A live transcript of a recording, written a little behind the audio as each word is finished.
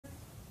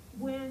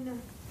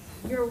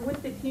you're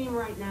with the team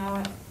right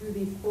now through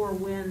these 4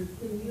 wins.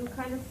 Can you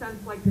kind of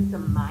sense like just a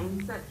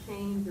mindset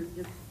change or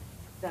just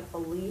that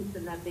belief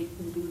and that they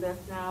can do this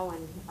now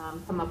and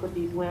come up with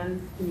these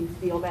wins? Can you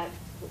feel that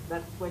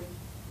switch?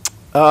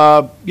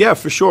 Yeah,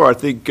 for sure. I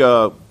think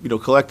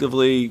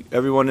collectively,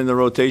 everyone in the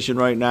rotation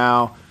right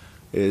now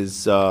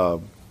is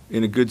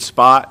in a good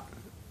spot,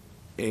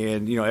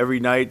 and every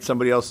night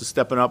somebody else is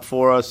stepping up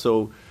for us.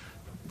 So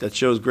that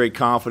shows great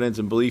confidence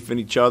and belief in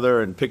each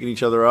other and picking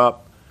each other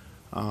up.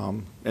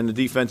 And the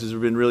defense has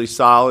been really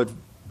solid,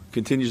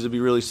 continues to be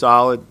really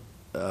solid.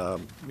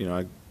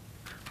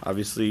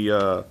 Obviously,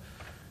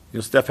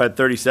 Steph had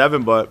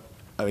 37, but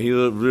I mean, he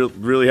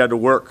really had to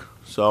work.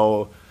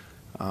 So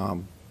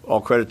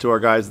all credit to our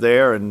guys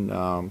there,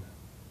 and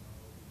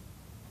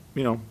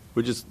we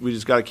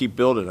just got to keep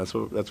building. That's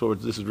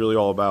what this is really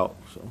all about.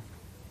 So.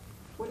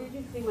 What did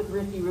you see with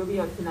Ricky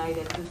Rubio tonight?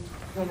 It just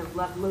kind of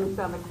let loose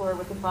on the court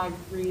with the 5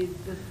 threes.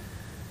 Just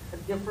a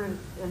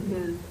difference in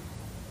his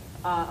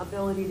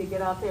ability to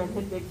get out there and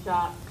hit big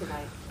shots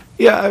tonight.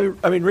 Yeah,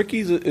 I mean,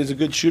 Ricky is a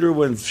good shooter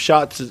when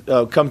shots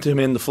come to him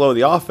in the flow of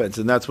the offense,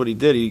 and that's what he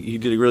did. He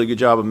did a really good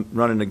job of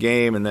running the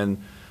game, and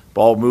then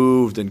ball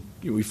moved, and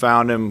we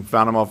found him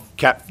off.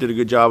 Cat did a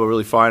good job of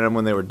really finding him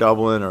when they were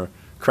doubling or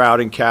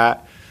crowding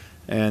Cat,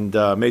 and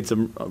made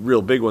some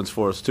real big ones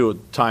for us, too, a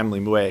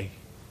timely way.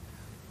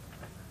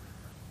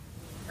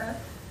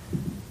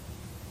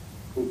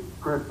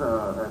 Chris,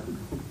 I think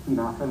 16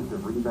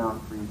 offensive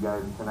rebounds for you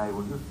guys tonight.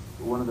 Was this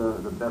one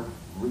of the best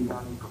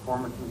rebounding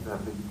performances that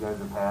you guys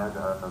have had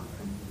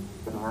since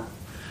you've been here?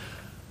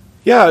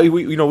 Yeah,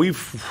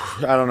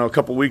 we've I don't know, a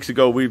couple weeks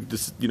ago we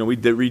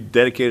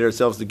rededicated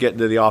ourselves to getting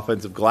to the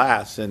offensive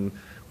glass, and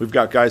we've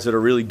got guys that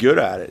are really good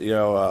at it.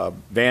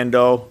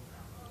 Vando,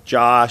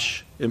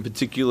 Josh in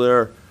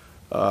particular,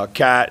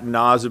 Kat and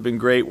Nas have been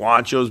great.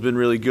 Wancho's been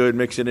really good,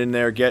 mixing in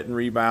there, getting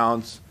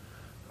rebounds.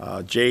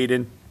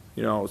 Jaden,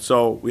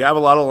 so we have a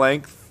lot of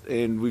length,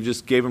 and we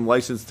just gave them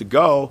license to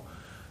go,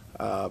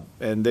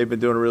 and they've been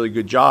doing a really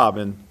good job.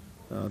 And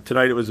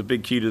tonight it was a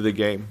big key to the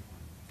game.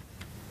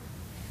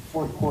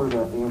 Fourth quarter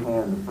that Abe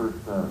had in the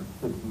first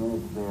 6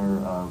 minutes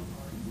there,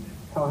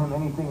 tell him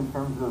anything in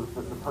terms of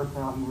the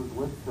personnel he was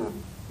with to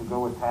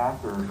go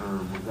attack, or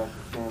was that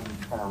just him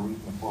kind of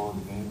reading the flow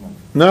of the game?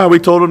 No, we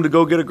told him to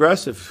go get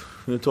aggressive.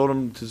 We told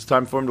him it's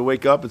time for him to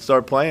wake up and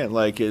start playing.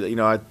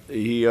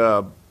 He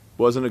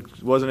wasn't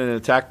in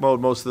attack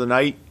mode most of the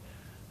night,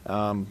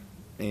 and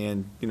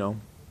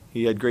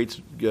he had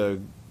great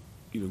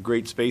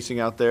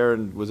spacing out there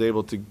and was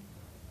able to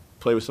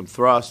play with some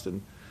thrust.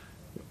 And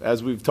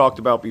as we've talked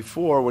about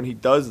before, when he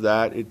does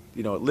that, it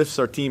lifts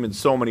our team in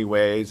so many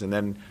ways. And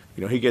then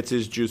he gets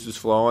his juices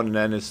flowing, and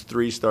then his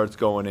 3 starts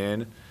going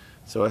in.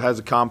 So it has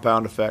a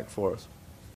compound effect for us.